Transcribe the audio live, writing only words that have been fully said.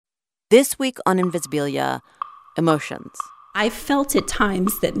This week on Invisibilia, emotions. I felt at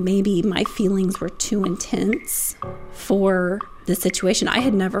times that maybe my feelings were too intense for the situation. I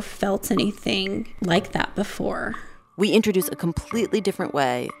had never felt anything like that before. We introduce a completely different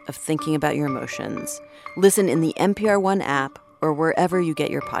way of thinking about your emotions. Listen in the NPR One app or wherever you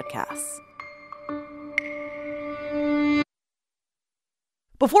get your podcasts.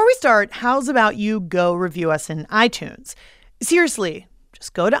 Before we start, how's about you go review us in iTunes? Seriously,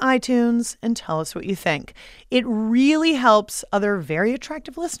 just go to iTunes and tell us what you think. It really helps other very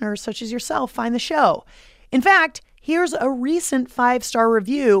attractive listeners such as yourself find the show. In fact, here's a recent 5-star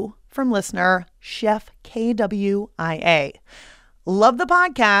review from listener Chef KWIA. Love the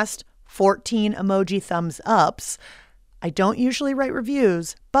podcast, 14 emoji thumbs ups. I don't usually write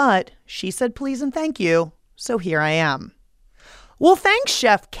reviews, but she said please and thank you, so here I am. Well, thanks,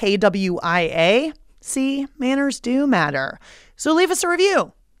 Chef KWIA. See, manners do matter. So leave us a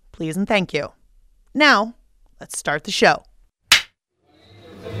review, please and thank you. Now, let's start the show.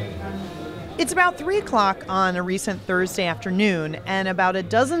 It's about 3 o'clock on a recent Thursday afternoon, and about a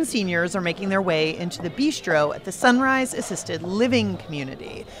dozen seniors are making their way into the bistro at the Sunrise Assisted Living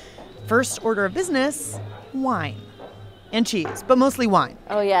community. First order of business, wine. And cheese, but mostly wine.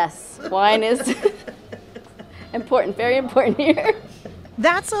 Oh, yes. Wine is important, very important here.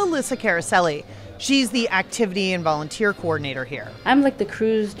 That's Alyssa Caraselli. She's the activity and volunteer coordinator here. I'm like the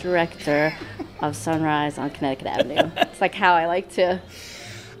cruise director of Sunrise on Connecticut Avenue. It's like how I like to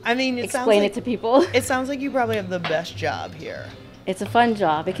explain it to people. It sounds like you probably have the best job here. It's a fun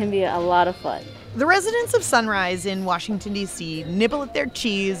job. It can be a lot of fun. The residents of Sunrise in Washington, D.C. nibble at their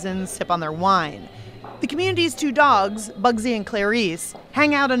cheese and sip on their wine. The community's 2 dogs, Bugsy and Clarice,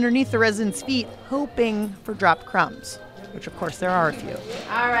 hang out underneath the residents' feet, hoping for dropped crumbs, which, of course, there are a few.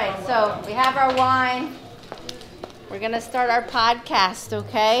 All right, so we have our wine. We're going to start our podcast,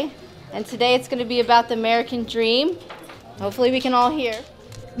 okay? And today it's going to be about the American dream. Hopefully we can all hear.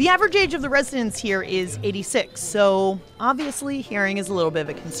 The average age of the residents here is 86, so obviously hearing is a little bit of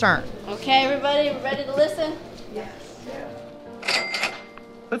a concern. Okay, everybody, ready to listen? Yes.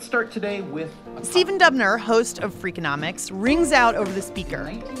 Let's start today with... Stephen Dubner, host of Freakonomics, rings out over the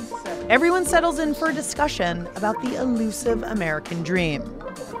speaker. Everyone settles in for a discussion about the elusive American dream.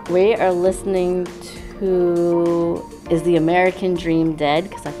 We are listening to Is the American Dream Dead?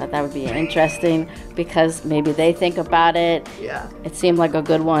 Because I thought that would be interesting because maybe they think about it. Yeah. It seemed like a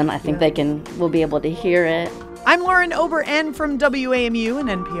good one. I think we'll be able to hear it. I'm Lauren Ober-N from WAMU and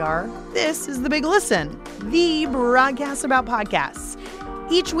NPR. This is The Big Listen, the broadcast about podcasts.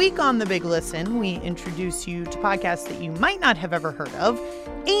 Each week on The Big Listen, we introduce you to podcasts that you might not have ever heard of,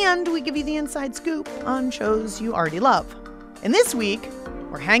 and we give you the inside scoop on shows you already love. And this week,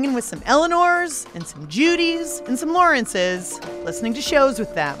 we're hanging with some Eleanors and some Judys and some Lawrences, listening to shows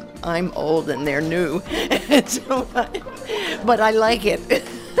with them. I'm old and they're new, but I like it.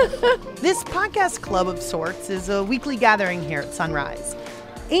 This podcast club of sorts is a weekly gathering here at Sunrise.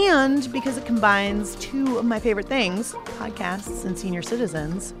 And because it combines 2 of my favorite things, podcasts and senior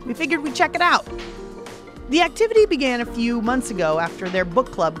citizens, we figured we'd check it out. The activity began a few months ago after their book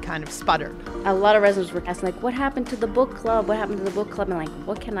club kind of sputtered. A lot of residents were asking, like, what happened to the book club? What happened to the book club? And, like,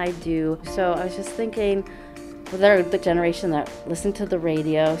 what can I do? So I was just thinking, well, they're the generation that listened to the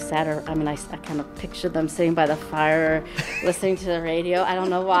radio, I kind of pictured them sitting by the fire, listening to the radio. I don't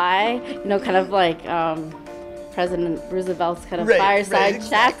know why. Kind of like President Roosevelt's kind of fireside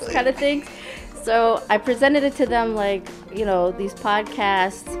chats kind of things. So I presented it to them like, these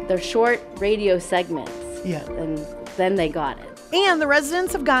podcasts, they're short radio segments. Yeah. And then they got it. And the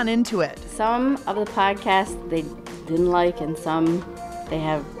residents have gotten into it. Some of the podcasts they didn't like, and some they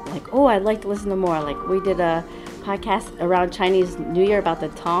have like, oh, I'd like to listen to more. Like we did a podcast around Chinese New Year about the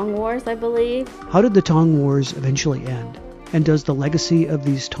Tong Wars, I believe. How did the Tong Wars eventually end? And does the legacy of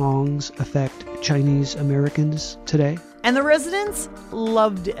these Tongs affect Chinese Americans today? And the residents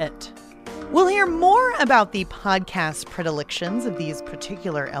loved it. We'll hear more about the podcast predilections of these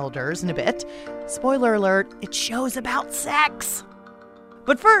particular elders in a bit. Spoiler alert, it shows about sex.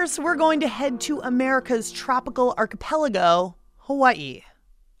 But first, we're going to head to America's tropical archipelago, Hawaii.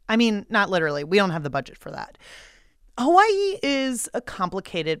 I mean, not literally. We don't have the budget for that. Hawaii is a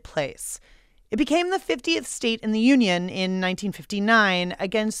complicated place. It became the 50th state in the Union in 1959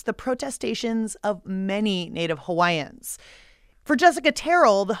 against the protestations of many Native Hawaiians. For Jessica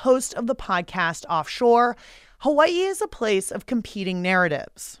Terrell, the host of the podcast Offshore, Hawaii is a place of competing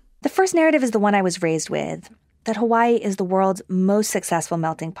narratives. The first narrative is the one I was raised with, that Hawaii is the world's most successful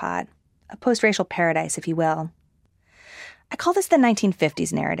melting pot, a post-racial paradise, if you will. I call this the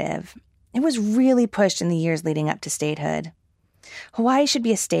 1950s narrative. It was really pushed in the years leading up to statehood. Hawaii should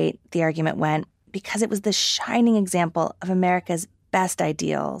be a state, the argument went, because it was the shining example of America's best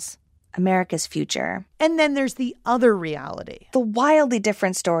ideals, America's future. And then there's the other reality. The wildly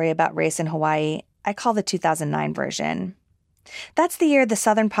different story about race in Hawaii, I call the 2009 version. That's the year the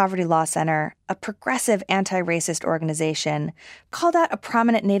Southern Poverty Law Center, a progressive anti-racist organization, called out a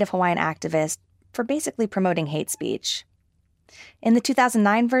prominent Native Hawaiian activist for basically promoting hate speech. In the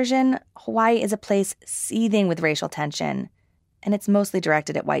 2009 version, Hawaii is a place seething with racial tension, and it's mostly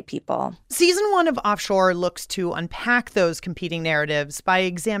directed at white people. Season 1 of Offshore looks to unpack those competing narratives by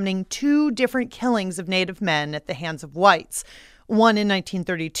examining 2 different killings of Native men at the hands of whites, one in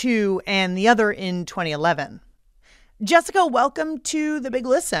 1932 and the other in 2011. Jessica, welcome to The Big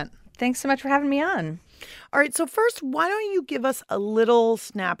Listen. Thanks so much for having me on. All right, so first, why don't you give us a little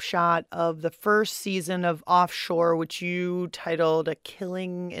snapshot of the first season of Offshore, which you titled A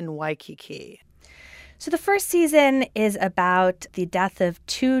Killing in Waikiki? So the first season is about the death of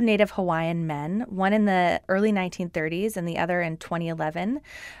 2 Native Hawaiian men, one in the early 1930s and the other in 2011.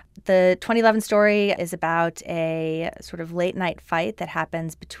 The 2011 story is about a sort of late-night fight that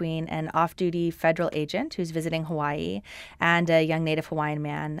happens between an off-duty federal agent who's visiting Hawaii and a young Native Hawaiian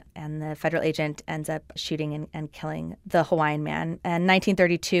man, and the federal agent ends up shooting and killing the Hawaiian man. And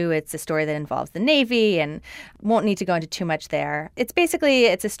 1932, it's a story that involves the Navy, and won't need to go into too much there. It's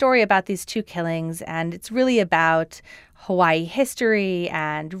a story about these 2 killings, and it's really about Hawaii history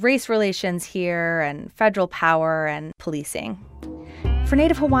and race relations here and federal power and policing. For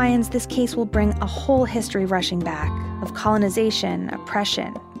Native Hawaiians, this case will bring a whole history rushing back of colonization,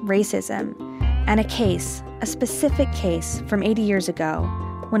 oppression, racism, and a specific case from 80 years ago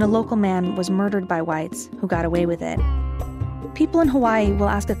when a local man was murdered by whites who got away with it. People in Hawaii will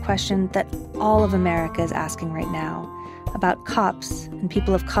ask a question that all of America is asking right now about cops and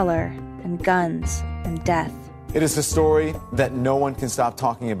people of color and guns and death. It is a story that no one can stop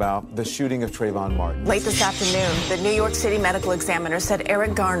talking about, the shooting of Trayvon Martin. Late this afternoon, the New York City medical examiner said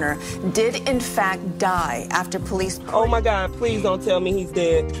Eric Garner did in fact die after police... Oh my God, please don't tell me he's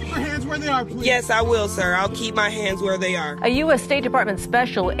dead. Keep your hands where they are, please. Yes, I will, sir. I'll keep my hands where they are. A U.S. State Department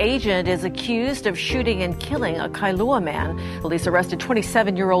special agent is accused of shooting and killing a Kailua man. Police arrested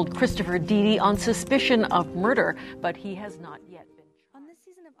 27-year-old Christopher Dede on suspicion of murder, but he has not yet been.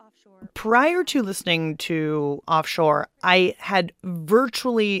 Prior to listening to Offshore, I had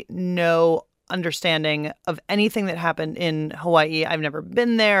virtually no understanding of anything that happened in Hawaii. I've never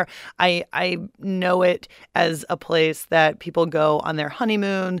been there. I know it as a place that people go on their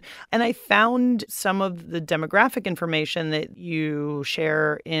honeymoon. And I found some of the demographic information that you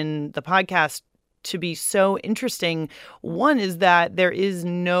share in the podcast to be so interesting. One is that there is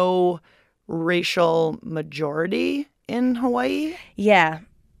no racial majority in Hawaii. Yeah.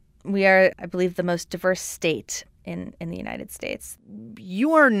 We are, I believe, the most diverse state in the United States.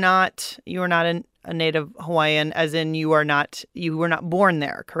 You are not a Native Hawaiian, as in you were not born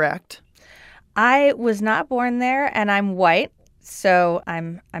there, correct? I was not born there, and I'm white, so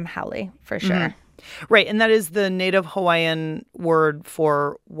I'm haole for sure. Mm-hmm. Right, and that is the Native Hawaiian word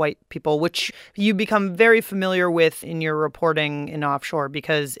for white people, which you become very familiar with in your reporting in Offshore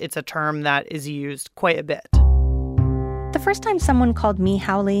because it's a term that is used quite a bit. The first time someone called me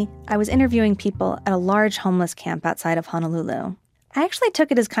haole, I was interviewing people at a large homeless camp outside of Honolulu. I actually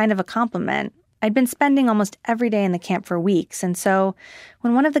took it as kind of a compliment. I'd been spending almost every day in the camp for weeks, and so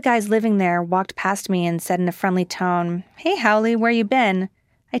when one of the guys living there walked past me and said in a friendly tone, "Hey, haole, where you been?"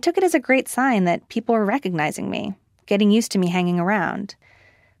 I took it as a great sign that people were recognizing me, getting used to me hanging around.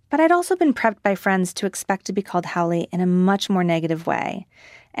 But I'd also been prepped by friends to expect to be called haole in a much more negative way,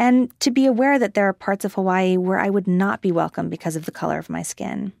 and to be aware that there are parts of Hawaii where I would not be welcome because of the color of my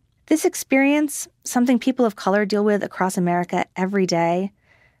skin. This experience, something people of color deal with across America every day,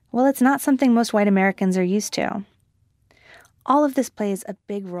 well, it's not something most white Americans are used to. All of this plays a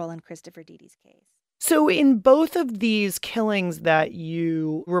big role in Christopher Dede's case. So in both of these killings that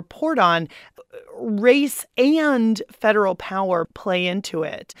you report on, race and federal power play into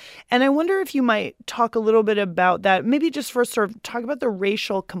it. And I wonder if you might talk a little bit about that, maybe just first sort of talk about the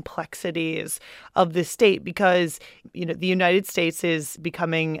racial complexities of the state, because, you know, the United States is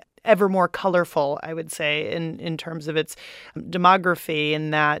becoming ever more colorful, I would say, in terms of its demography,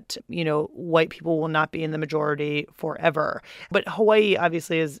 and that, you know, white people will not be in the majority forever. But Hawaii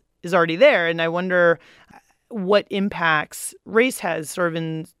obviously is already there. And I wonder what impacts race has sort of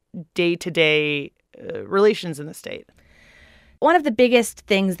in day-to-day relations in the state. One of the biggest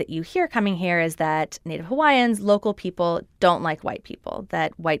things that you hear coming here is that Native Hawaiians, local people, don't like white people,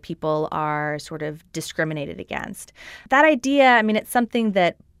 that white people are sort of discriminated against. That idea, I mean, it's something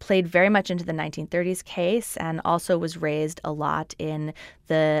that played very much into the 1930s case and also was raised a lot in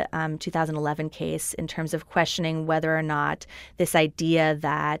the 2011 case in terms of questioning whether or not this idea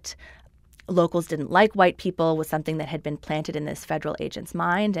that locals didn't like white people was something that had been planted in this federal agent's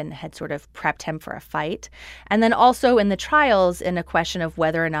mind and had sort of prepped him for a fight. And then also in the trials in a question of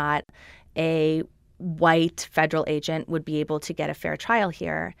whether or not a white federal agent would be able to get a fair trial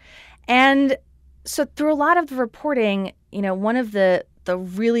here. And so through a lot of the reporting, one of the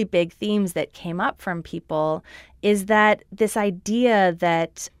really big themes that came up from people is that this idea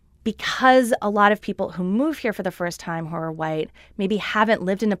that because a lot of people who move here for the first time who are white maybe haven't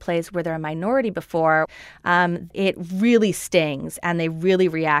lived in a place where they're a minority before, it really stings and they really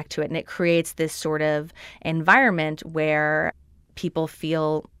react to it. And it creates this sort of environment where people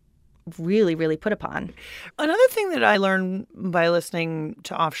feel really, really put upon. Another thing that I learned by listening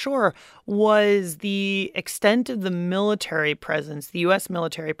to Offshore was the extent of the military presence, the U.S.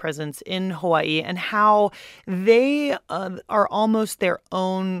 military presence in Hawaii, and how they are almost their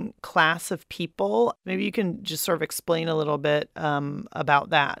own class of people. Maybe you can just sort of explain a little bit about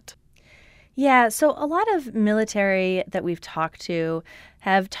that. Yeah, so a lot of military that we've talked to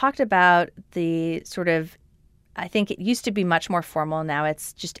have talked about the sort of, I think it used to be much more formal. Now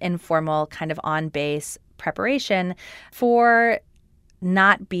it's just informal, kind of on-base preparation for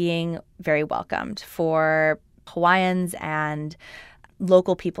not being very welcomed, for Hawaiians and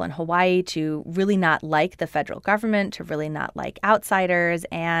local people in Hawaii to really not like the federal government, to really not like outsiders,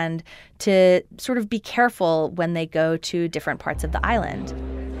 and to sort of be careful when they go to different parts of the island.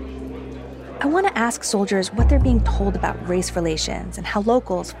 I want to ask soldiers what they're being told about race relations and how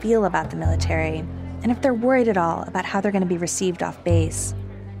locals feel about the military, and if they're worried at all about how they're going to be received off base.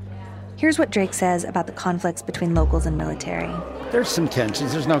 Here's what Drake says about the conflicts between locals and military. There's some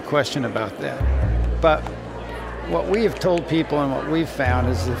tensions, there's no question about that. But what we have told people and what we've found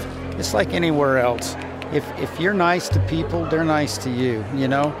is if it's like anywhere else. If you're nice to people, they're nice to you,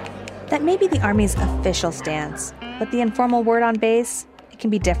 That may be the Army's official stance, but the informal word on base, it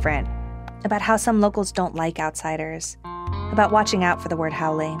can be different. About how some locals don't like outsiders. About watching out for the word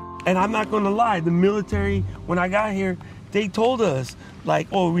haole. And I'm not going to lie, the military, when I got here, they told us,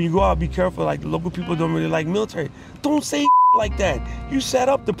 when you go out, be careful. The local people don't really like military. Don't say like that. You set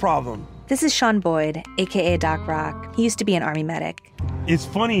up the problem. This is Sean Boyd, a.k.a. Doc Rock. He used to be an Army medic. It's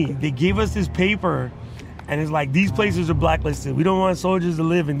funny. They gave us this paper, and it's like, these places are blacklisted. We don't want soldiers to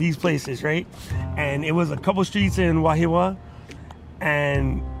live in these places, right? And it was a couple streets in Wahiawa,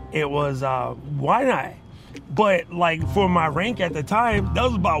 and it was Waianae. But, for my rank at the time, that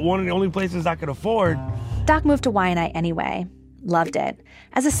was about one of the only places I could afford. Doc moved to Waianae anyway. Loved it.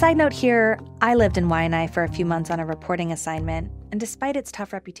 As a side note here, I lived in Waianae for a few months on a reporting assignment, and despite its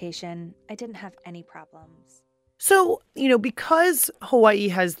tough reputation, I didn't have any problems. So, because Hawaii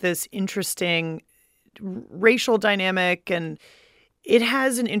has this interesting racial dynamic and it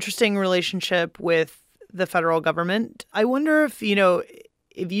has an interesting relationship with the federal government, I wonder if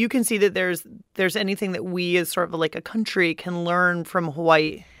you can see that there's anything that we as sort of like a country can learn from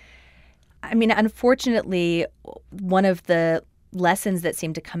Hawaii. I mean, unfortunately, one of the lessons that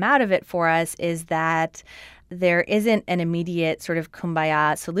seem to come out of it for us is that there isn't an immediate sort of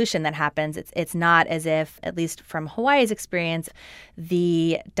kumbaya solution that happens. It's not as if, at least from Hawaii's experience,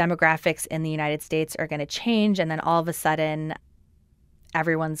 the demographics in the United States are going to change and then all of a sudden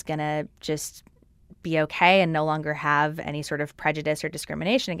everyone's going to just be okay and no longer have any sort of prejudice or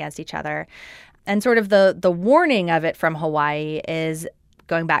discrimination against each other. And sort of the warning of it from Hawaii is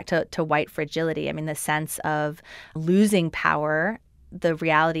going back to white fragility. I mean, the sense of losing power. The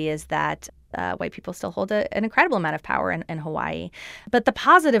reality is that white people still hold an incredible amount of power in Hawaii. But the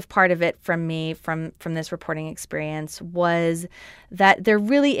positive part of it from me, from this reporting experience, was that there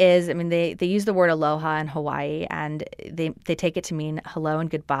really is, I mean, they use the word aloha in Hawaii, and they take it to mean hello and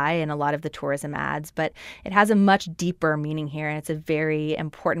goodbye in a lot of the tourism ads. But it has a much deeper meaning here, and it's a very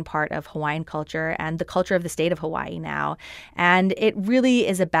important part of Hawaiian culture and the culture of the state of Hawaii now. And it really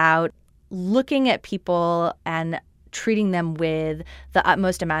is about looking at people and treating them with the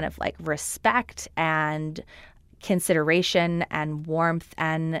utmost amount of respect and consideration and warmth,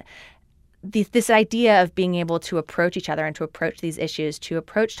 and this idea of being able to approach each other and to approach these issues, to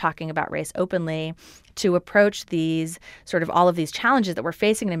approach talking about race openly, to approach these sort of all of these challenges that we're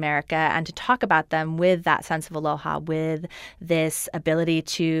facing in America and to talk about them with that sense of aloha, with this ability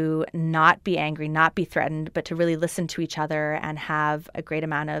to not be angry, not be threatened, but to really listen to each other and have a great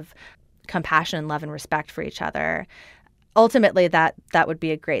amount of compassion and love and respect for each other. Ultimately, that would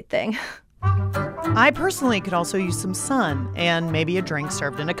be a great thing. I personally could also use some sun and maybe a drink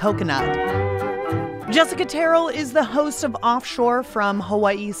served in a coconut. Jessica Terrell is the host of Offshore from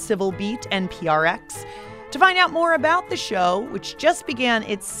Hawaii's Civil Beat and PRX. To find out more about the show, which just began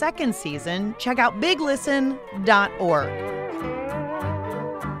its second season, check out biglisten.org.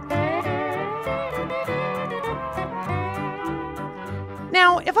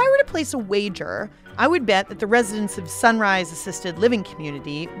 Now, if I were to place a wager, I would bet that the residents of Sunrise Assisted Living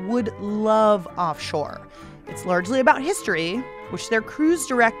Community would love Offshore. It's largely about history, which their cruise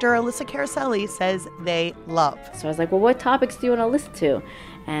director, Alyssa Caraselli, says they love. So I was like, well, what topics do you want to listen to?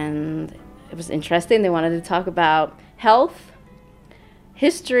 And it was interesting. They wanted to talk about health,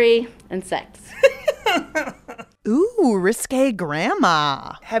 history, and sex. Ooh, risque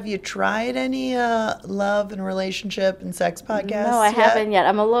grandma. Have you tried any love and relationship and sex podcasts? No, I haven't yet.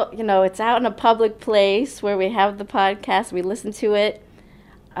 I'm a little, it's out in a public place where we have the podcast. We listen to it.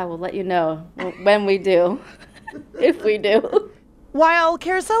 I will let you know when we do, if we do. While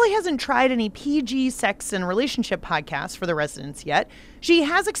Caraselli hasn't tried any PG sex and relationship podcasts for the residents yet, she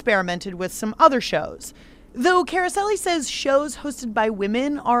has experimented with some other shows. Though Caraselli says shows hosted by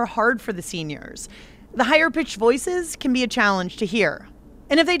women are hard for the seniors. The higher-pitched voices can be a challenge to hear.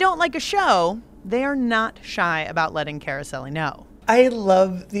 And if they don't like a show, they are not shy about letting Caraselli know. I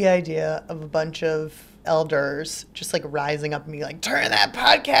love the idea of a bunch of elders just like rising up and being like, turn that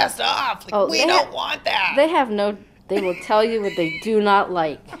podcast off. Like, we don't want that. They will tell you what they do not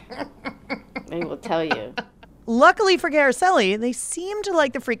like. They will tell you. Luckily for Caraselli, they seem to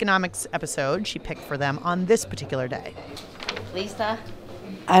like the Freakonomics episode she picked for them on this particular day. Lisa?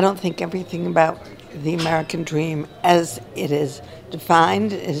 I don't think everything about the American dream as it is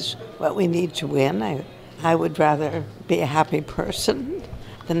defined is what we need to win. I would rather be a happy person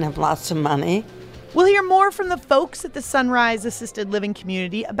than have lots of money. We'll hear more from the folks at the Sunrise Assisted Living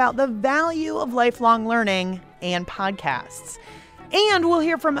Community about the value of lifelong learning and podcasts. And we'll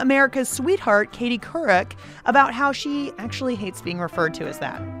hear from America's sweetheart, Katie Couric, about how she actually hates being referred to as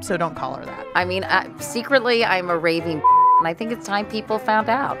that. So don't call her that. I mean, secretly, I'm a raving and I think it's time people found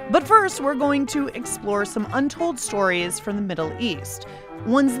out. But first, we're going to explore some untold stories from the Middle East,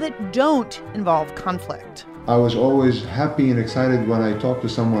 ones that don't involve conflict. I was always happy and excited when I talked to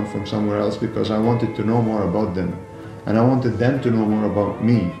someone from somewhere else because I wanted to know more about them. And I wanted them to know more about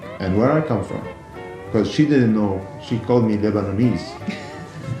me and where I come from. Because she didn't know, she called me Lebanese.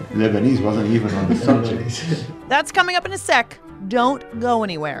 Lebanese wasn't even on the subject. That's coming up in a sec. Don't go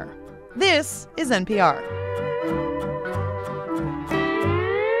anywhere. This is NPR.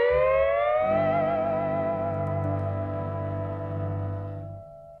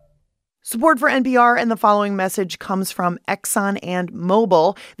 Support for NPR and the following message comes from Exxon and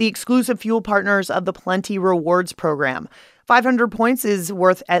Mobil, the exclusive fuel partners of the Plenty Rewards program. 500 points is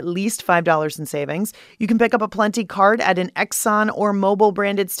worth at least $5 in savings. You can pick up a Plenty card at an Exxon or Mobil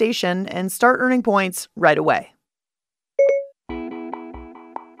branded station and start earning points right away.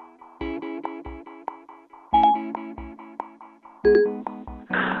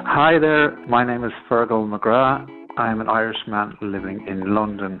 Hi there, my name is Fergal McGrath. I'm an Irishman living in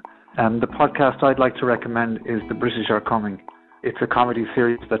London. The podcast I'd like to recommend is The British Are Coming. It's a comedy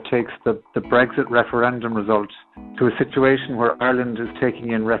series that takes the Brexit referendum results to a situation where Ireland is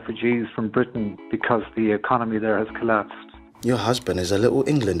taking in refugees from Britain because the economy there has collapsed. Your husband is a little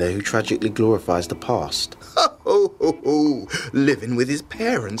Englander who tragically glorifies the past. Ho, living with his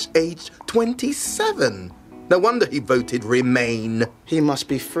parents, aged 27. No wonder he voted Remain. He must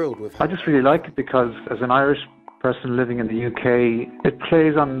be thrilled with her. I just really like it because as an Irish person living in the UK, it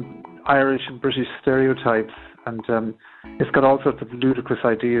plays on Irish and British stereotypes, and it's got all sorts of ludicrous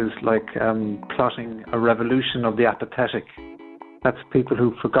ideas like plotting a revolution of the apathetic. That's people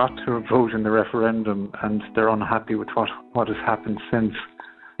who forgot to vote in the referendum and they're unhappy with what has happened since.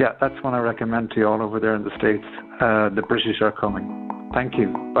 Yeah, that's one I recommend to you all over there in the States. The British Are Coming. Thank you.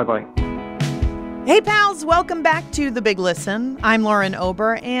 Bye-bye. Hey pals, welcome back to The Big Listen. I'm Lauren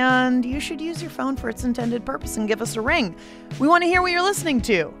Ober, and you should use your phone for its intended purpose and give us a ring. We want to hear what you're listening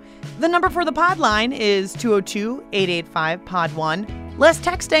to. The number for the pod line is 202-885-POD1. Less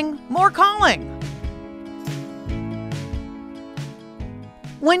texting, more calling.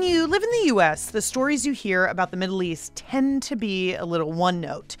 When you live in the U.S., the stories you hear about the Middle East tend to be a little one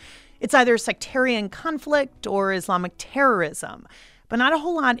note. It's either sectarian conflict or Islamic terrorism, but not a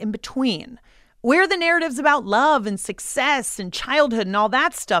whole lot in between. Where are the narratives about love and success and childhood and all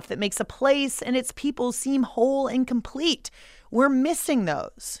that stuff that makes a place and its people seem whole and complete? We're missing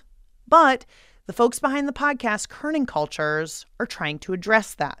those. But the folks behind the podcast Kerning Cultures are trying to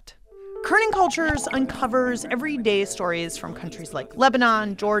address that. Kerning Cultures uncovers everyday stories from countries like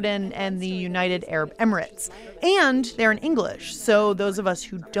Lebanon, Jordan, and the United Arab Emirates. And they're in English, so those of us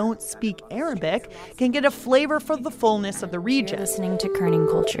who don't speak Arabic can get a flavor for the fullness of the region. You're listening to Kerning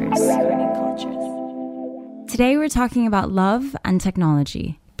Cultures. Today we're talking about love and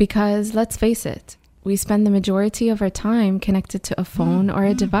technology. Because, let's face it, we spend the majority of our time connected to a phone or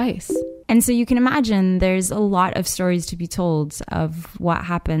a device. And so you can imagine there's a lot of stories to be told of what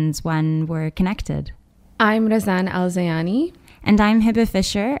happens when we're connected. I'm Razan Al-Zayani. And I'm Hiba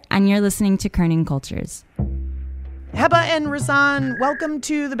Fisher, and you're listening to Kerning Cultures. Heba and Razan, welcome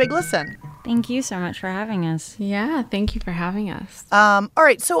to The Big Listen. Thank you so much for having us. Yeah, thank you for having us. All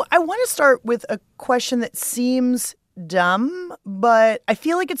right, so I want to start with a question that seems dumb, but I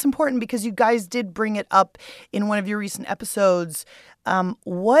feel like it's important because you guys did bring it up in one of your recent episodes.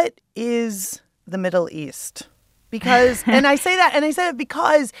 What is the Middle East? Because, and I say that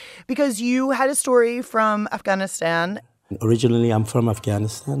because you had a story from Afghanistan. Originally, I'm from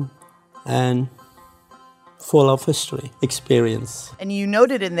Afghanistan and full of history, experience. And you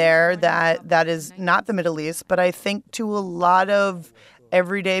noted in there that that is not the Middle East, but I think to a lot of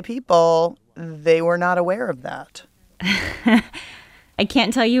everyday people, they were not aware of that. I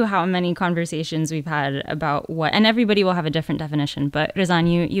can't tell you how many conversations we've had about what, and everybody will have a different definition, but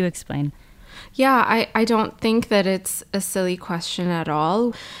Razan, you explain. Yeah, I don't think that it's a silly question at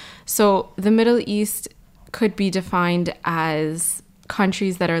all. So the Middle East could be defined as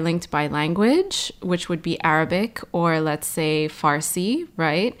countries that are linked by language, which would be Arabic or let's say Farsi,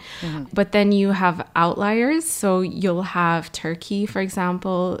 right? Mm-hmm. But then you have outliers. So you'll have Turkey, for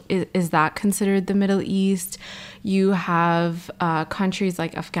example. Is that considered the Middle East? You have countries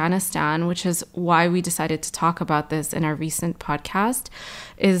like Afghanistan, which is why we decided to talk about this in our recent podcast,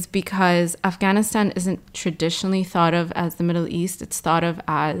 is because Afghanistan isn't traditionally thought of as the Middle East. It's thought of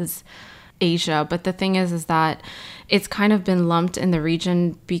as Asia. But the thing is that it's kind of been lumped in the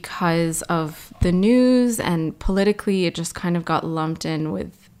region because of the news, and politically it just kind of got lumped in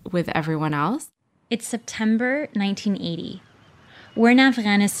with everyone else. It's September 1980. We're in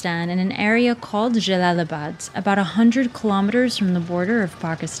Afghanistan in an area called Jalalabad, about 100 kilometers from the border of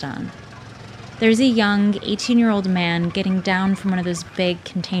Pakistan. There's a young 18-year-old man getting down from one of those big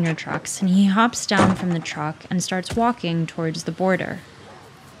container trucks, and he hops down from the truck and starts walking towards the border.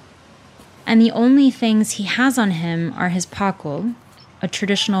 And the only things he has on him are his pakol, a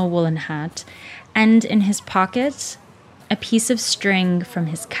traditional woolen hat, and in his pocket, a piece of string from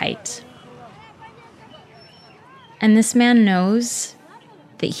his kite. And this man knows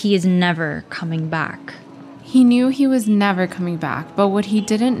that he is never coming back. He knew he was never coming back, but what he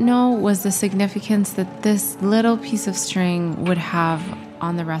didn't know was the significance that this little piece of string would have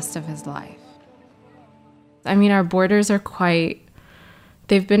on the rest of his life. I mean, our borders are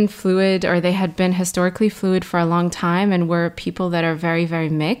they've been fluid, or they had been historically fluid for a long time, and we're people that are very, very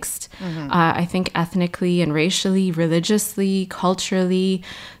mixed. Mm-hmm. I think ethnically and racially, religiously, culturally.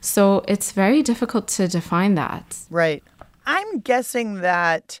 So it's very difficult to define that. Right. I'm guessing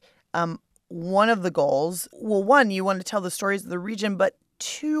that one of the goals, well, one, you want to tell the stories of the region, but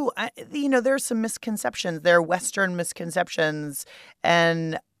two, there are some misconceptions. There are Western misconceptions,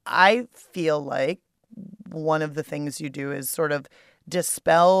 and I feel like one of the things you do is sort of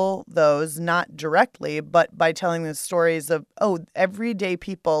dispel those, not directly, but by telling the stories of, everyday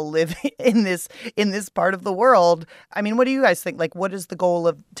people live in this part of the world. I mean, what do you guys think? Like, what is the goal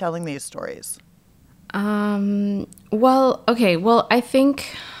of telling these stories? I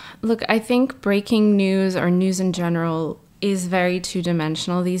think breaking news or news in general is very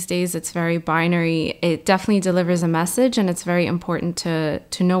two-dimensional these days. It's very binary. It definitely delivers a message, and it's very important to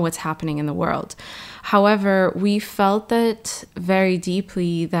know what's happening in the world. However, we felt that very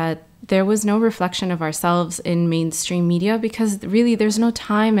deeply that there was no reflection of ourselves in mainstream media, because really there's no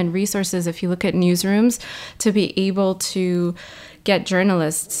time and resources, if you look at newsrooms, to be able to get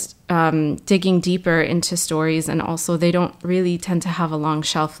journalists digging deeper into stories, and also they don't really tend to have a long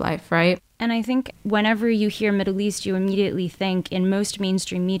shelf life, right? And I think whenever you hear Middle East, you immediately think in most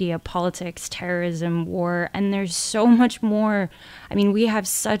mainstream media, politics, terrorism, war, and there's so much more. I mean, we have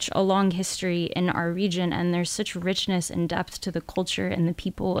such a long history in our region, and there's such richness and depth to the culture and the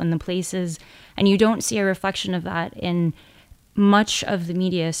people and the places, and you don't see a reflection of that in much of the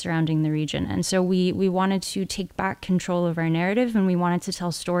media surrounding the region. And so we wanted to take back control of our narrative, and we wanted to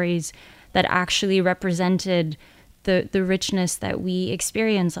tell stories that actually represented the richness that we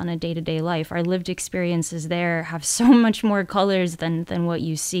experience on a day-to-day life. Our lived experiences there have so much more colors than what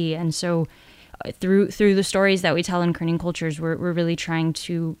you see. And so through the stories that we tell in Kerning Cultures, we're really trying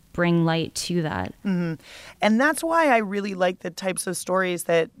to bring light to that. Mm-hmm. And that's why I really like the types of stories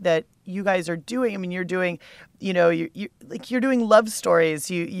that you guys are doing. I mean, you're doing, you're doing love stories.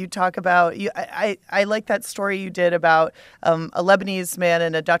 You talk about I like that story you did about a Lebanese man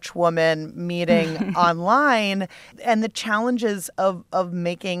and a Dutch woman meeting online and the challenges of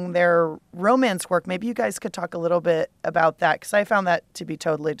making their romance work. Maybe you guys could talk a little bit about that, because I found that to be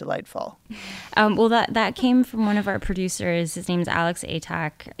totally delightful. Well, that came from one of our producers. His name's Alex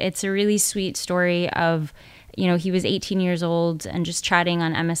Atack. It's a really sweet story of, he was 18 years old and just chatting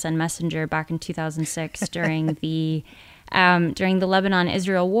on MSN Messenger back in 2006 during the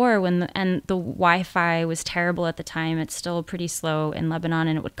Lebanon-Israel war, and the Wi-Fi was terrible at the time. It's still pretty slow in Lebanon,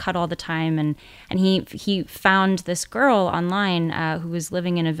 and it would cut all the time. And he found this girl online who was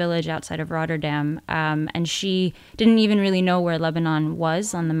living in a village outside of Rotterdam, and she didn't even really know where Lebanon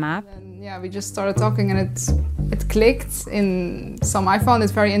was on the map. Yeah, we just started talking, and it clicked. So I found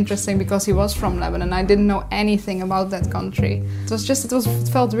it very interesting because he was from Lebanon. I didn't know anything about that country. It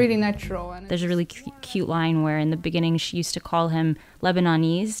felt really natural. And there's a really cute line where in the beginning she used to call him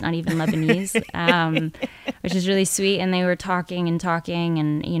Lebanese, not even Lebanese, which is really sweet. And they were talking, and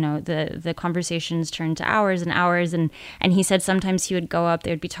the conversations turned to hours and hours. And he said sometimes he would go up,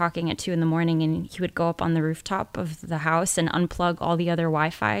 they would be talking at 2 a.m, and he would go up on the rooftop of the house and unplug all the other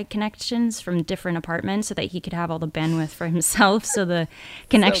Wi-Fi connections from different apartments so that he could have all the bandwidth for himself, so the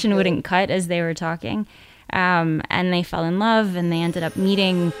connection wouldn't cut as they were talking. And they fell in love, and they ended up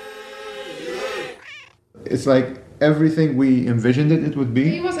meeting. It's like everything we envisioned it would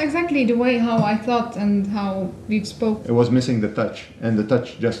be. It was exactly the way how I thought and how we spoke. It was missing the touch, and the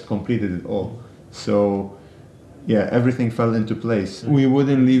touch just completed it all. So, yeah, everything fell into place. We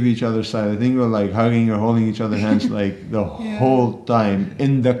wouldn't leave each other's side. I think we were like hugging or holding each other's hands like the whole time.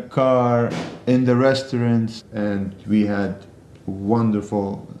 In the car, in the restaurants, and we had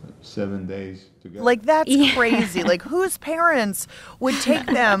wonderful 7 days together. Like, that's crazy. Like, whose parents would take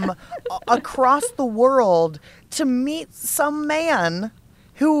them across the world to meet some man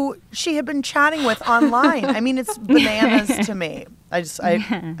who she had been chatting with online? I mean, it's bananas to me. I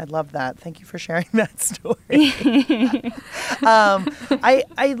love that. Thank you for sharing that story.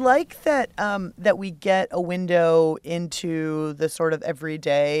 I like that we get a window into the sort of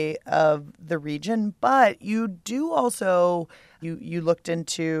everyday of the region, but you do also you looked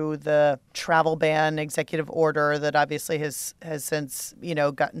into the travel ban executive order that obviously has since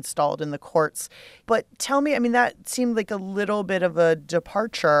got installed in the courts. But tell me, I mean, that seemed like a little bit of a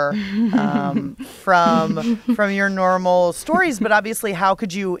departure from your normal stories, but obviously, how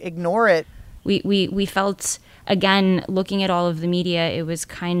could you ignore it? We felt, again, looking at all of the media, it was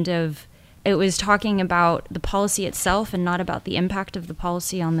talking about the policy itself and not about the impact of the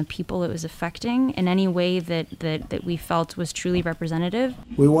policy on the people it was affecting in any way that we felt was truly representative.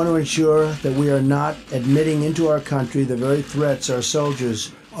 We want to ensure that we are not admitting into our country the very threats our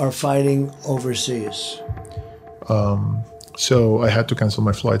soldiers are fighting overseas. So I had to cancel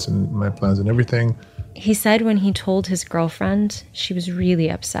my flights and my plans and everything. He said when he told his girlfriend, she was really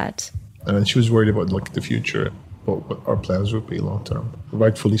upset. And she was worried about the future, about what our plans would be long term.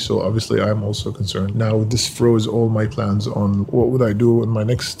 Rightfully so. Obviously, I'm also concerned. Now, this froze all my plans on what would I do in my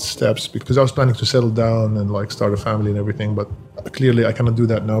next steps, because I was planning to settle down and start a family and everything. But clearly, I cannot do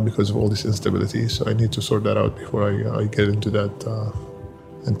that now because of all this instability. So I need to sort that out before I get into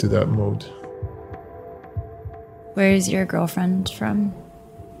that mode. Where is your girlfriend from?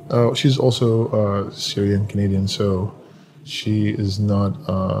 She's also Syrian Canadian, so she is not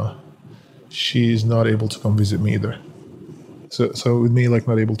able to come visit me either. So with me,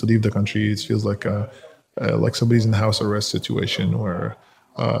 not able to leave the country, it feels like somebody's in a house arrest situation where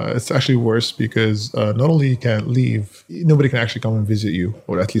it's actually worse because not only you can't leave, nobody can actually come and visit you,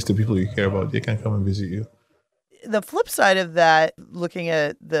 or at least the people you care about, they can't come and visit you. The flip side of that, looking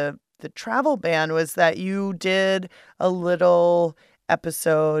at the travel ban, was that you did a little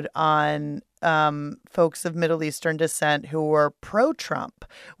episode on folks of Middle Eastern descent who were pro-Trump,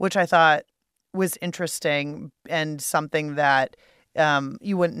 which I thought was interesting and something that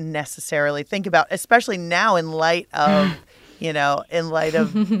you wouldn't necessarily think about, especially now in light of,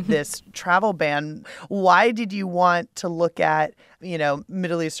 this travel ban. Why did you want to look at,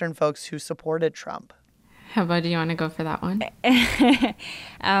 Middle Eastern folks who supported Trump? How about, do you want to go for that one?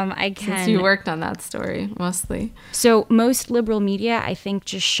 I can. Since you worked on that story, mostly. So most liberal media, I think,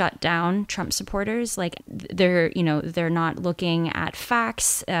 just shut down Trump supporters. They're not looking at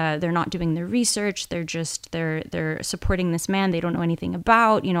facts. They're not doing their research. They're supporting this man they don't know anything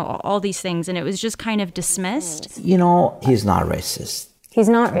about, all these things. And it was just kind of dismissed. He's not racist. He's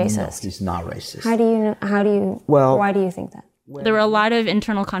not racist? No, he's not racist. How do you, why do you think that? There were a lot of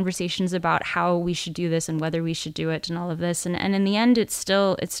internal conversations about how we should do this and whether we should do it and all of this. And in the end, it's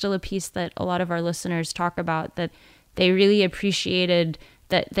still a piece that a lot of our listeners talk about, that they really appreciated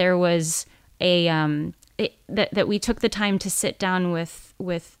that there was that we took the time to sit down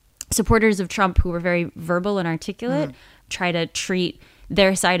with supporters of Trump who were very verbal and articulate, try to treat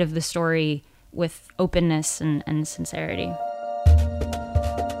their side of the story with openness and sincerity.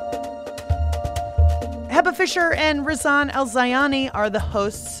 Heba Fisher and Rizan El-Zayani are the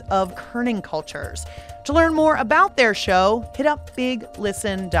hosts of Kerning Cultures. To learn more about their show, hit up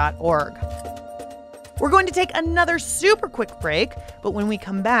biglisten.org. We're going to take another super quick break, but when we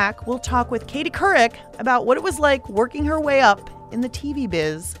come back, we'll talk with Katie Couric about what it was like working her way up in the TV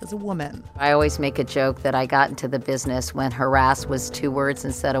biz as a woman. I always make a joke that I got into the business when harass was 2 words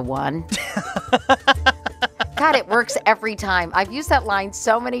instead of 1. God, it works every time. I've used that line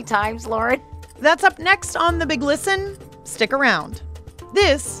so many times, Lauren. That's up next on The Big Listen. Stick around.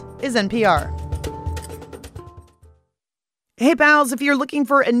 This is NPR. Hey, pals, if you're looking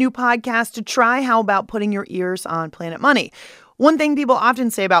for a new podcast to try, how about putting your ears on Planet Money? One thing people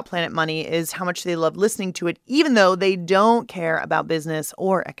often say about Planet Money is how much they love listening to it, even though they don't care about business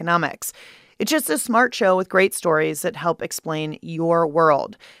or economics. It's just a smart show with great stories that help explain your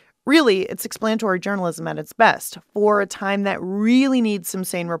world. Really, it's explanatory journalism at its best for a time that really needs some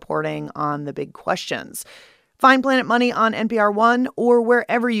sane reporting on the big questions. Find Planet Money on NPR One or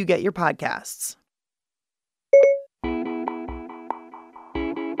wherever you get your podcasts.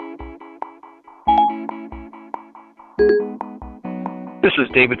 This is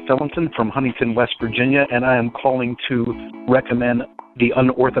David Fillington from Huntington, West Virginia, and I am calling to recommend the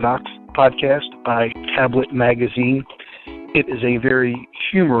Unorthodox podcast by Tablet Magazine. It is a very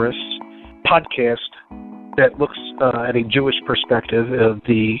humorous podcast that looks at a Jewish perspective of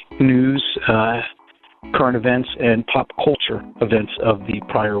the news, current events, and pop culture events of the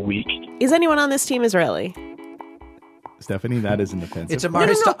prior week. Is anyone on this team Israeli? Stephanie, that isn't offensive. It's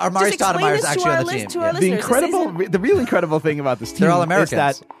Amari Stoudemire is actually on the team. The real incredible thing about this team They're all Americans. is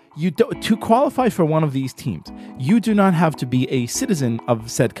that to qualify for one of these teams, you do not have to be a citizen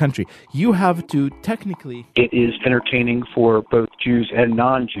of said country. You have to technically... It is entertaining for both Jews and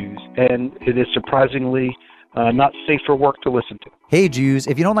non-Jews, and it is surprisingly not safe for work to listen to. Hey, Jews,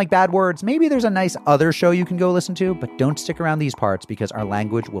 if you don't like bad words, maybe there's a nice other show you can go listen to, but don't stick around these parts because our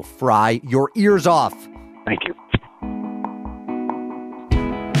language will fry your ears off. Thank you.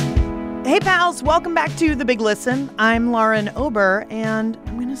 Hey, pals, welcome back to The Big Listen. I'm Lauren Ober, and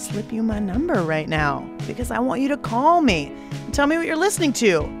I'm going to slip you my number right now because I want you to call me and tell me what you're listening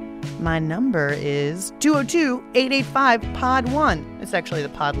to. My number is 202-885-POD1. It's actually the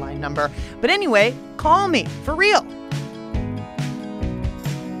Podline number. But anyway, call me, for real.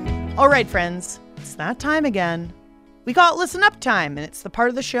 All right, friends, it's that time again. We call it Listen Up Time, and it's the part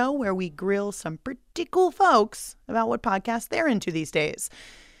of the show where we grill some pretty cool folks about what podcasts they're into these days.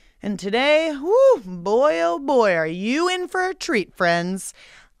 And today, boy, oh boy, are you in for a treat, friends.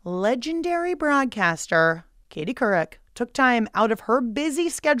 Legendary broadcaster Katie Couric took time out of her busy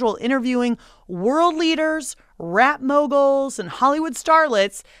schedule interviewing world leaders, rap moguls, and Hollywood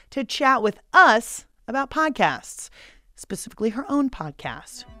starlets to chat with us about podcasts, specifically her own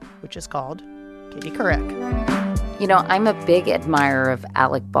podcast, which is called Katie Couric. You know, I'm a big admirer of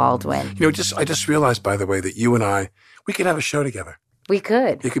Alec Baldwin. You know, I just realized, by the way, that you and we could have a show together. We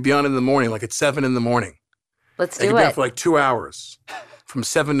could. You could be on in the morning, like at 7 in the morning. Let's do it. You could be on for like 2 hours, from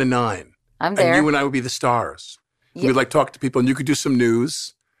 7 to 9. I'm there. And you and I would be the stars. Yeah. We'd like talk to people, and you could do some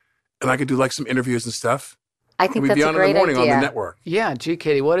news, and I could do like some interviews and stuff. I think that's a great idea. We'd be on in the morning on the network. Yeah, gee,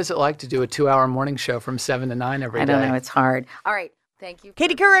 Katie, what is it like to do a 2-hour morning show from 7 to 9 every day? I don't know. It's hard. All right. Thank you.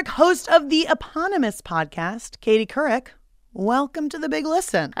 Katie Couric, host of the eponymous podcast. Katie Couric, welcome to The Big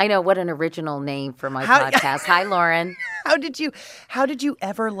Listen. I know, what an original name for my podcast. Hi, Lauren. How did you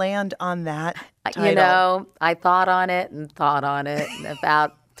ever land on that title? You know, I thought on it, and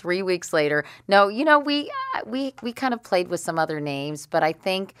about 3 weeks later. No, you know, we kind of played with some other names, but I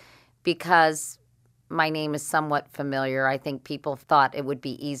think because my name is somewhat familiar, I think people thought it would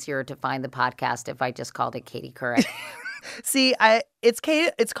be easier to find the podcast if I just called it Katie Couric. See, it's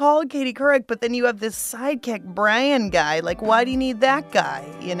called Katie Couric, but then you have this sidekick Brian guy. Like, why do you need that guy,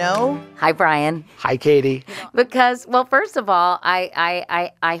 you know? Hi, Brian. Hi, Katie. Because, well, first of all,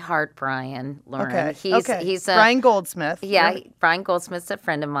 I heart Brian, Lauren. Okay. He's Brian Goldsmith. Yeah, Brian Goldsmith's a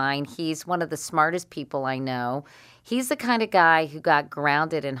friend of mine. He's one of the smartest people I know. He's the kind of guy who got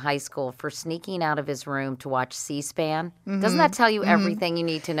grounded in high school for sneaking out of his room to watch C-SPAN. Mm-hmm. Doesn't that tell you everything you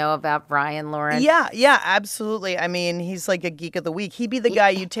need to know about Brian, Lauren? Yeah, absolutely. I mean, he's like a geek of the week. like he'd be the guy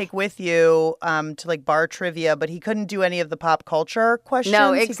you'd take with you to like bar trivia, but he couldn't do any of the pop culture questions.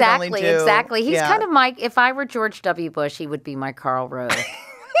 No, exactly. He's Yeah. kind of my, if I were George W. Bush, he would be my Karl Rove.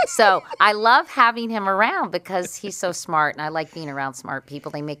 So I love having him around because he's so smart, and I like being around smart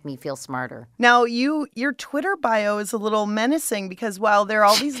people. They make me feel smarter. Now, your Twitter bio is a little menacing because while there are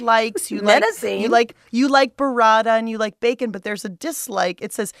all these likes, you Menacing? you like burrata and you like bacon, but there's a dislike.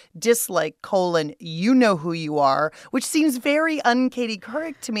 It says dislike : you know who you are, which seems very un-Katie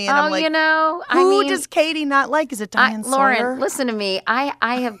Couric to me. And I'm like, who does Katie not like? Is it Diane Lauren, Sawyer? listen to me.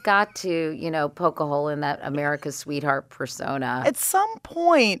 I have got to, poke a hole in that America's sweetheart persona. At some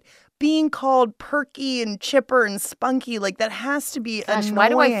point, being called perky and chipper and spunky, like that has to be annoying. Why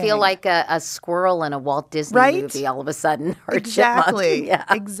do I feel like a squirrel in a Walt Disney movie all of a sudden? Or Exactly. a chipmunk?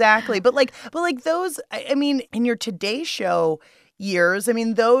 Yeah. Exactly. But like those, I mean, in your Today Show years, I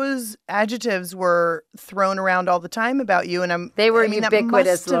mean, those adjectives were thrown around all the time about you, and they were that must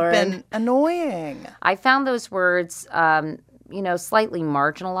ubiquitous, have Lauren. been annoying. I found those words, slightly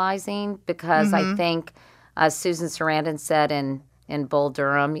marginalizing because I think Susan Sarandon said in Bull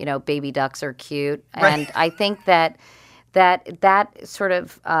Durham, baby ducks are cute. And I think that sort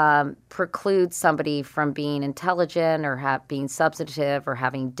of precludes somebody from being intelligent or being substantive or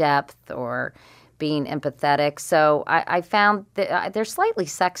having depth or being empathetic. So I found that they're slightly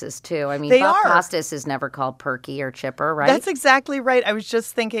sexist, too. I mean, Bob Costas is never called perky or chipper, right? That's exactly right. I was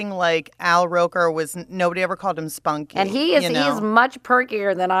just thinking like Al Roker nobody ever called him spunky. And he is much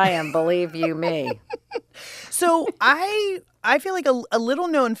perkier than I am, believe you me. So I feel like a little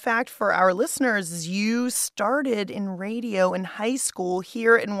known fact for our listeners is you started in radio in high school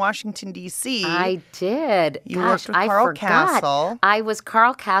here in Washington, D.C. I did. You worked with Carl Castle. I was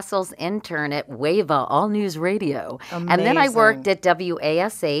Carl Castle's intern at WAVA, All News Radio. Amazing. And then I worked at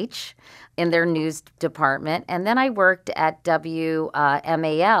WASH in their news department. And then I worked at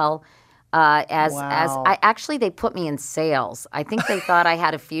WMAL they put me in sales. I think they thought I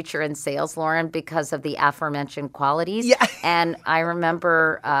had a future in sales, Lauren, because of the aforementioned qualities. Yeah. And I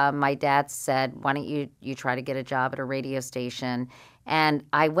remember my dad said, why don't you try to get a job at a radio station? And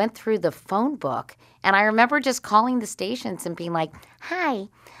I went through the phone book, and I remember just calling the stations and being like, hi,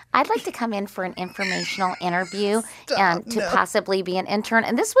 I'd like to come in for an informational interview to possibly be an intern.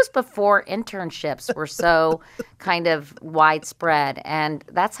 And this was before internships were so kind of widespread. And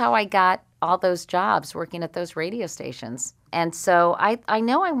that's how I got all those jobs working at those radio stations. And so I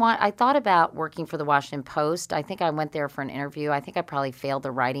thought about working for the Washington Post. I think I went there for an interview. I think I probably failed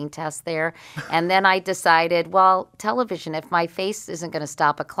the writing test there. And then I decided, well, television, if my face isn't going to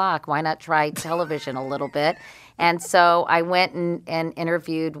stop a clock, why not try television a little bit? And so I went and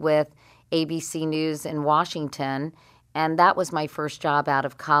interviewed with ABC News in Washington. And that was my first job out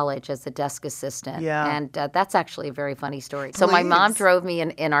of college as a desk assistant. Yeah. And that's actually a very funny story. So my mom drove me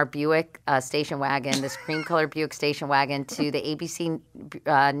in our Buick station wagon, this cream-colored Buick station wagon, to the ABC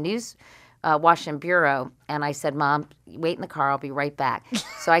News Washington Bureau. And I said, Mom, wait in the car. I'll be right back.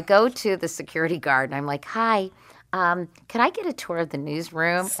 So I go to the security guard, and I'm like, hi. Could I get a tour of the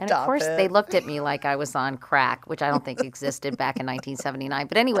newsroom? And of course, they looked at me like I was on crack, which I don't think existed back in 1979.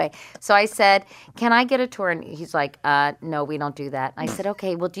 But anyway, so I said, can I get a tour? And he's like, no, we don't do that. And I said,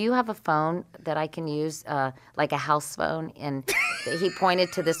 okay, well, do you have a phone that I can use, like a house phone? And he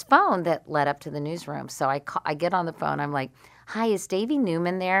pointed to this phone that led up to the newsroom. So I get on the phone. I'm like, hi, is Davey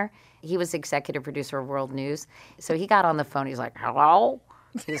Newman there? He was executive producer of World News. So he got on the phone. He's like, hello?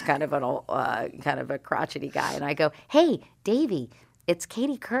 He's kind of a crotchety guy. And I go, hey, Davey, it's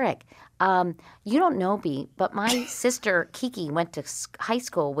Katie Couric. You don't know me, but my sister Kiki went to high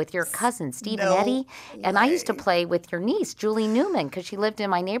school with your cousin, Steve and Eddie. And I used to play with your niece, Julie Newman, because she lived in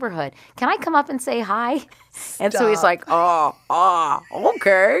my neighborhood. Can I come up and say hi? And so he's like,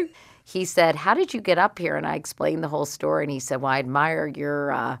 okay. He said, how did you get up here? And I explained the whole story. And he said, well, I admire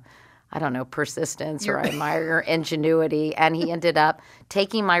your persistence, or I admire your ingenuity. And he ended up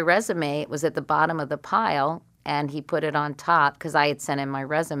taking my resume. It was at the bottom of the pile, and he put it on top because I had sent him my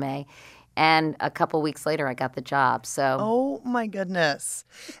resume. And a couple weeks later, I got the job. So, oh my goodness,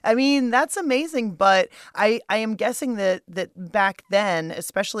 I mean, that's amazing. But I am guessing that back then,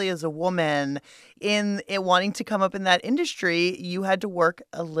 especially as a woman, in it wanting to come up in that industry, you had to work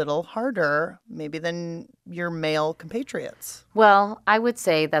a little harder, maybe than your male compatriots. Well, I would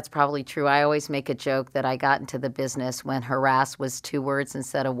say that's probably true. I always make a joke that I got into the business when harass was 2 words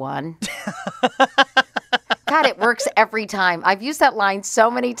instead of 1. God, it works every time. I've used that line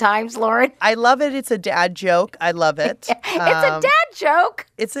so many times, Lauren. I love it. It's a dad joke. I love it. It's a dad joke.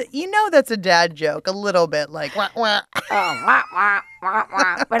 That's a dad joke a little bit, like wah, wah. Oh, wah, wah, wah,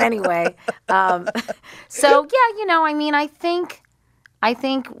 wah. But anyway, so yeah, I mean, I think I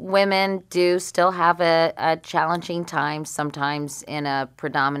think women do still have a challenging time sometimes in a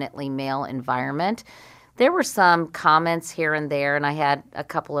predominantly male environment. There were some comments here and there, and I had a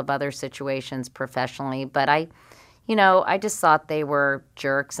couple of other situations professionally, but I just thought they were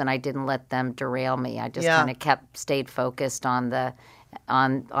jerks, and I didn't let them derail me. I just kind of stayed focused on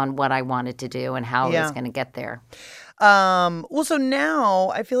what I wanted to do and how I was going to get there. Well, so now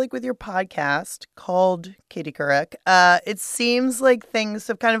I feel like with your podcast called Katie Couric, it seems like things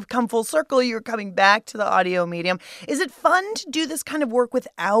have kind of come full circle. You're coming back to the audio medium. Is it fun to do this kind of work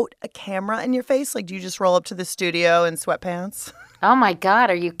without a camera in your face? Like, do you just roll up to the studio in sweatpants? Oh, my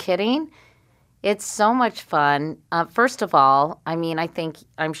God. Are you kidding? It's so much fun. First of all, I mean,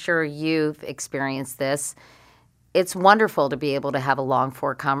 I'm sure you've experienced this. It's wonderful to be able to have a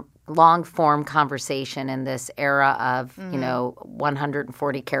long-form conversation in this era of,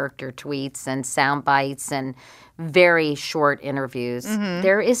 140 character tweets and sound bites and very short interviews. Mm-hmm.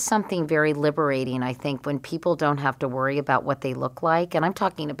 There is something very liberating, I think, when people don't have to worry about what they look like. And I'm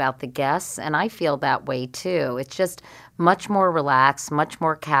talking about the guests, and I feel that way too. It's just much more relaxed, much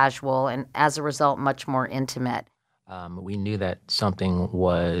more casual, and as a result, much more intimate. We knew that something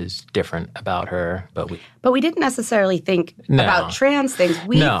was different about her, but we didn't necessarily think about trans things.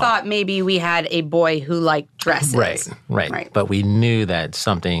 We thought maybe we had a boy who liked dresses. Right. But we knew that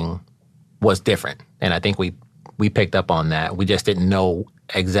something was different, and I think we picked up on that. We just didn't know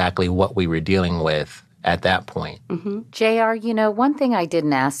exactly what we were dealing with at that point. Mm-hmm. JR, one thing I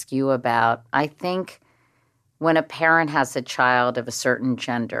didn't ask you about, I think when a parent has a child of a certain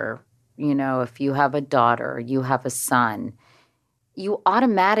gender, if you have a daughter, you have a son, you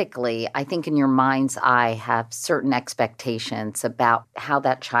automatically, I think in your mind's eye, have certain expectations about how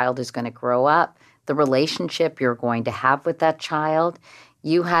that child is going to grow up, the relationship you're going to have with that child.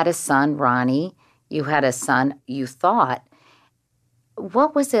 You had a son, Ronnie. You had a son, you thought.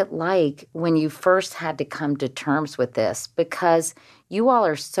 What was it like when you first had to come to terms with this? Because you all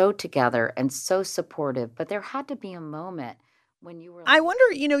are so together and so supportive, but there had to be a moment when you were... I wonder,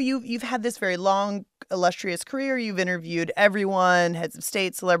 you've had this very long, illustrious career. You've interviewed everyone, heads of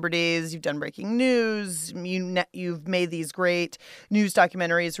state, celebrities. You've done breaking news. You've made these great news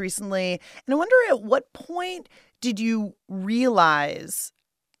documentaries recently. And I wonder at what point did you realize,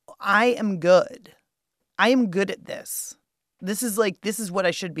 I am good. I am good at this. This is what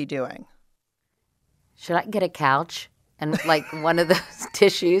I should be doing. Should I get a couch and one of those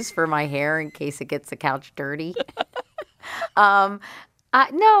tissues for my hair in case it gets the couch dirty? No,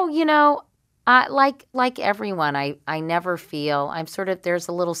 like everyone, I never feel, I'm sort of, there's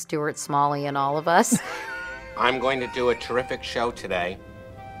a little Stuart Smalley in all of us. I'm going to do a terrific show today,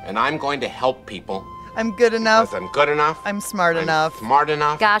 and I'm going to help people. I'm good enough. Because I'm good enough. I'm smart enough. Smart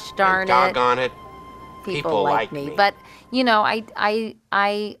enough. Gosh darn it. Doggone it. People like me. But,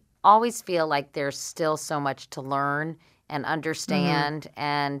 I always feel like there's still so much to learn and understand,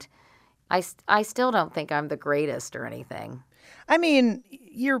 and I still don't think I'm the greatest or anything. I mean,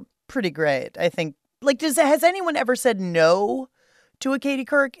 you're pretty great, I think. Has anyone ever said no to a Katie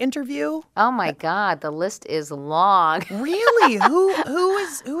Couric interview? Oh my God, the list is long. Really? Who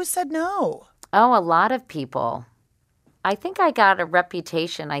has said no? Oh, a lot of people. I think I got a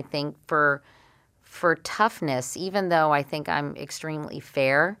reputation, for toughness, even though I think I'm extremely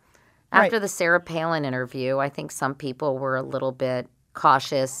fair. After the Sarah Palin interview, I think some people were a little bit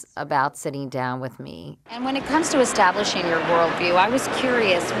cautious about sitting down with me. And when it comes to establishing your worldview, I was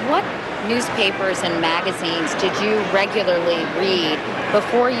curious, what newspapers and magazines did you regularly read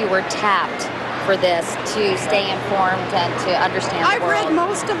before you were tapped for this to stay informed and to understand the world? I've read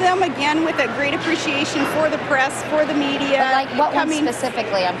most of them, again, with a great appreciation for the press, for the media. But what one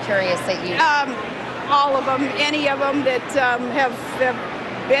specifically, I'm curious that you... all of them, any of them that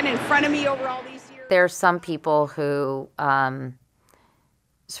have been in front of me over all these years. There are some people who...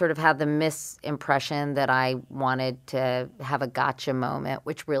 sort of had the misimpression that I wanted to have a gotcha moment,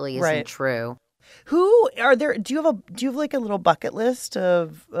 which really isn't true. Who are there? Do you have like a little bucket list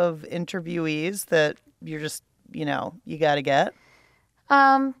of interviewees that you're just, you got to get?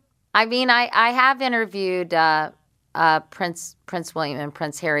 I mean, I have interviewed Prince William and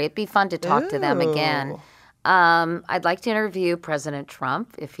Prince Harry. It'd be fun to talk to them again. I'd like to interview President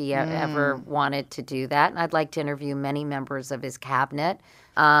Trump if he ever wanted to do that. And I'd like to interview many members of his cabinet.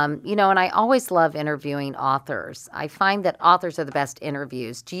 And I always love interviewing authors. I find that authors are the best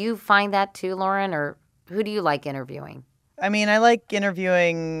interviews. Do you find that too, Lauren, or who do you like interviewing? I mean, I like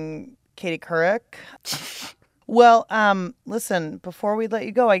interviewing Katie Couric. Well, listen, before we let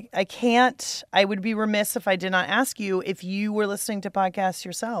you go, I would be remiss if I did not ask you if you were listening to podcasts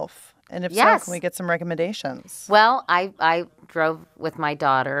yourself. And if Yes. so, can we get some recommendations? Well, I drove with my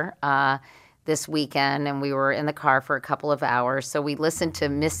daughter this weekend, and we were in the car for a couple of hours. So we listened to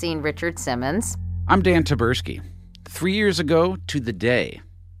Missing Richard Simmons. I'm Dan Taberski. 3 years ago to the day,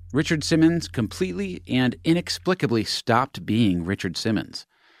 Richard Simmons completely and inexplicably stopped being Richard Simmons.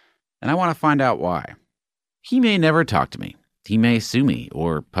 And I want to find out why. He may never talk to me. He may sue me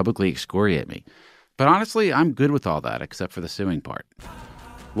or publicly excoriate me. But honestly, I'm good with all that except for the suing part.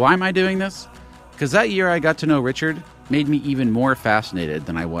 Why am I doing this? Because that year I got to know Richard made me even more fascinated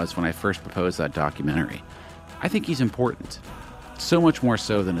than I was when I first proposed that documentary. I think he's important. So much more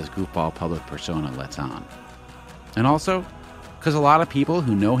so than his goofball public persona lets on. And also, because a lot of people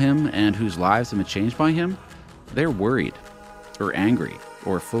who know him and whose lives have been changed by him, they're worried or angry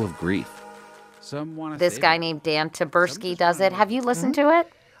or full of grief. Some want to This guy named Dan Taberski does it. Have you listened to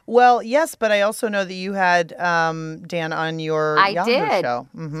it? Well, yes, but I also know that you had Dan on your Yahoo show.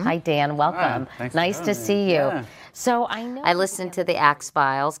 Mm-hmm. Hi, Dan. Welcome. Nice to see you. Yeah. So I listened to the Axe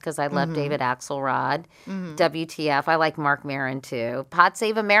Files because I love David Axelrod. WTF. I like Mark Maron, too. Pod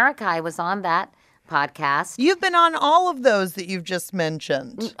Save America. I was on that podcast. You've been on all of those that you've just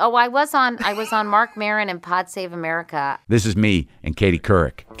mentioned. Oh, I was on Mark Maron and Pod Save America. This is me and Katie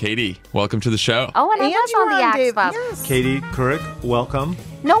Couric. Katie, welcome to the show. Oh, and I was on the Axe Files. Yes. Katie Couric, welcome.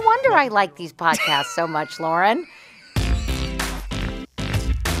 No wonder I like these podcasts so much, Lauren.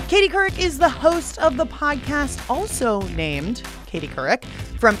 Katie Couric is the host of the podcast also named Katie Couric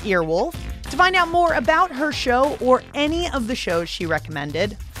from Earwolf. To find out more about her show or any of the shows she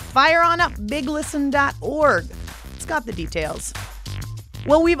recommended, fire on up biglisten.org. It's got the details.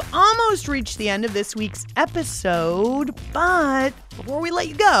 Well, we've almost reached the end of this week's episode, but before we let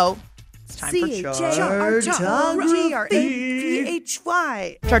you go, it's time for Chartography.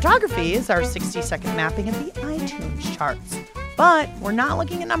 Chartography is our 60-second mapping of the iTunes charts. But we're not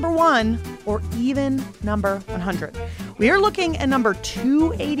looking at number 1 or even number 100. We are looking at number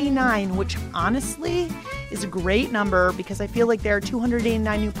 289, which honestly is a great number because I feel like there are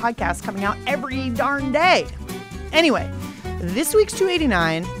 289 new podcasts coming out every darn day. Anyway, this week's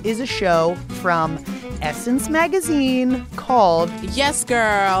 289 is a show from Essence Magazine called Yes,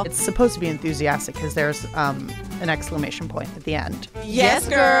 Girl. It's supposed to be enthusiastic because there's an exclamation point at the end. Yes,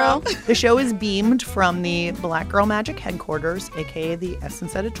 girl. The show is beamed from the Black Girl Magic headquarters, aka the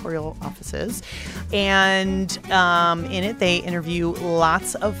Essence editorial offices. And in it, they interview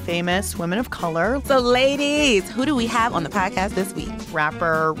lots of famous women of color. So, ladies, who do we have on the podcast this week?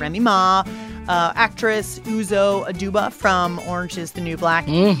 Rapper Remy Ma, actress Uzo Aduba from Orange is the New Black.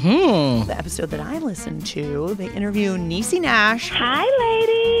 Mm-hmm. The episode that I listened to, they interview Niecy Nash. Hi,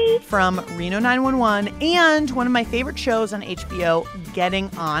 ladies. From Reno 911 and one of my favorite shows on HBO, Getting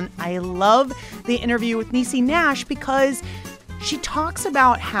On. I love the interview with Niecy Nash because she talks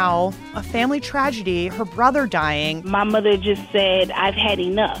about how a family tragedy, her brother dying. My mother just said, I've had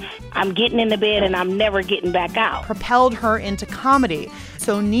enough. I'm getting in the bed and I'm never getting back out. Propelled her into comedy.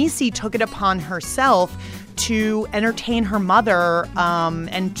 So Niecy took it upon herself to entertain her mother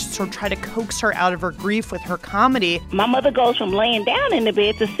and sort of try to coax her out of her grief with her comedy. My mother goes from laying down in the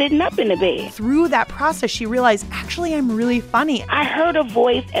bed to sitting up in the bed. Through that process, she realized, actually, I'm really funny. I heard a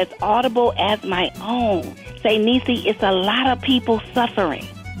voice as audible as my own say, Niecy, it's a lot of people suffering.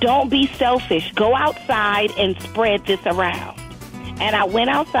 Don't be selfish. Go outside and spread this around. And I went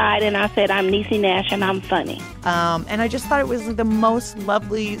outside and I said, I'm Niecy Nash and I'm funny. And I just thought it was the most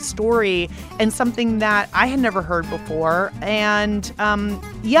lovely story and something that I had never heard before. And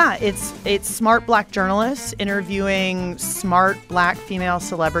it's smart Black journalists interviewing smart Black female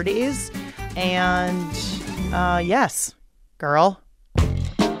celebrities. And yes, girl.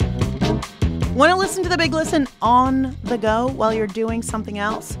 Want to listen to The Big Listen on the go while you're doing something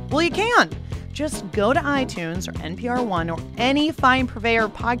else? Well, you can. Just go to iTunes or NPR One or any fine purveyor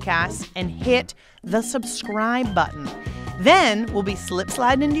of podcasts and hit the subscribe button. Then we'll be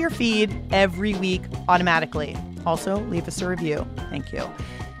slip-sliding into your feed every week automatically. Also, leave us a review. Thank you.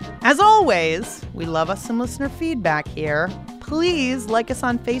 As always, we love us some listener feedback here. Please like us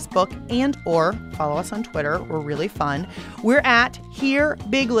on Facebook and or follow us on Twitter. We're really fun. We're at Hear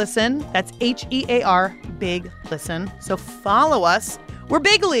Big Listen. That's HEAR Big Listen. So follow us. We're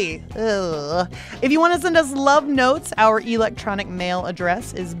bigly. Ugh. If you want to send us love notes, our electronic mail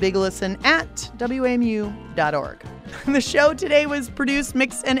address is biglisten@wamu.org. The show today was produced,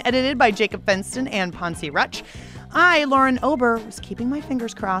 mixed, and edited by Jacob Fenston and Ponce Rutch. I, Lauren Ober, was keeping my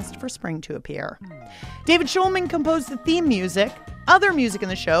fingers crossed for spring to appear. David Schulman composed the theme music. Other music in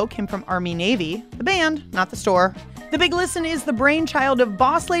the show came from Army Navy, the band, not the store. The Big Listen is the brainchild of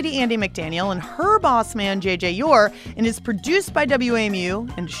boss lady Andy McDaniel and her boss man JJ Yore, and is produced by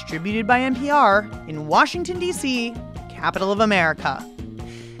WAMU and distributed by NPR in Washington, D.C., capital of America.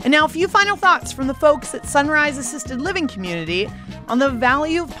 And now a few final thoughts from the folks at Sunrise Assisted Living Community on the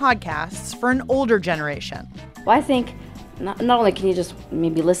value of podcasts for an older generation. Well, I think not only can you just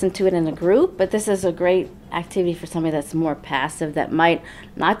maybe listen to it in a group, but this is a great activity for somebody that's more passive, that might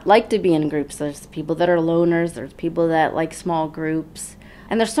not like to be in groups. There's people that are loners, there's people that like small groups,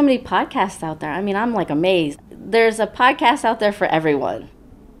 and there's so many podcasts out there. I mean, I'm like amazed. There's a podcast out there for everyone.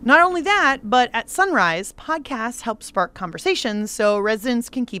 Not only that, but at Sunrise, podcasts help spark conversations so residents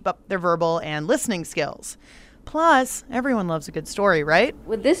can keep up their verbal and listening skills. Plus, everyone loves a good story, right?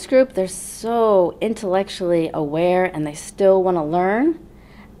 With this group, they're so intellectually aware and they still want to learn.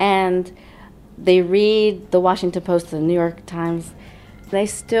 And they read the Washington Post, the New York Times. They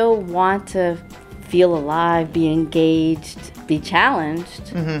still want to feel alive, be engaged, be challenged.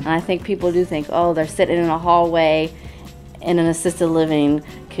 Mm-hmm. And I think people do think, oh, they're sitting in a hallway in an assisted living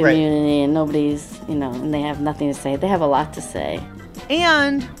community, right, and nobody's, and they have nothing to say. They have a lot to say.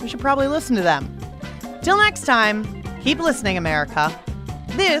 And we should probably listen to them. Till next time, keep listening, America.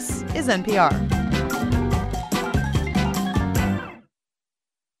 This is NPR.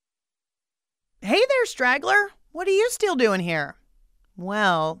 Hey there, straggler. What are you still doing here?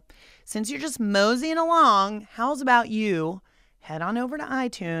 Well, since you're just moseying along, how's about you head on over to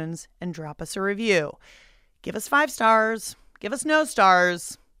iTunes and drop us a review? Give us 5 stars. Give us no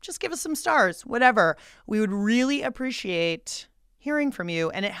stars. Just give us some stars, whatever. We would really appreciate hearing from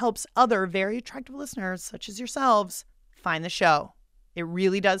you, and it helps other very attractive listeners, such as yourselves, find the show. It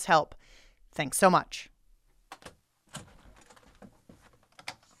really does help. Thanks so much.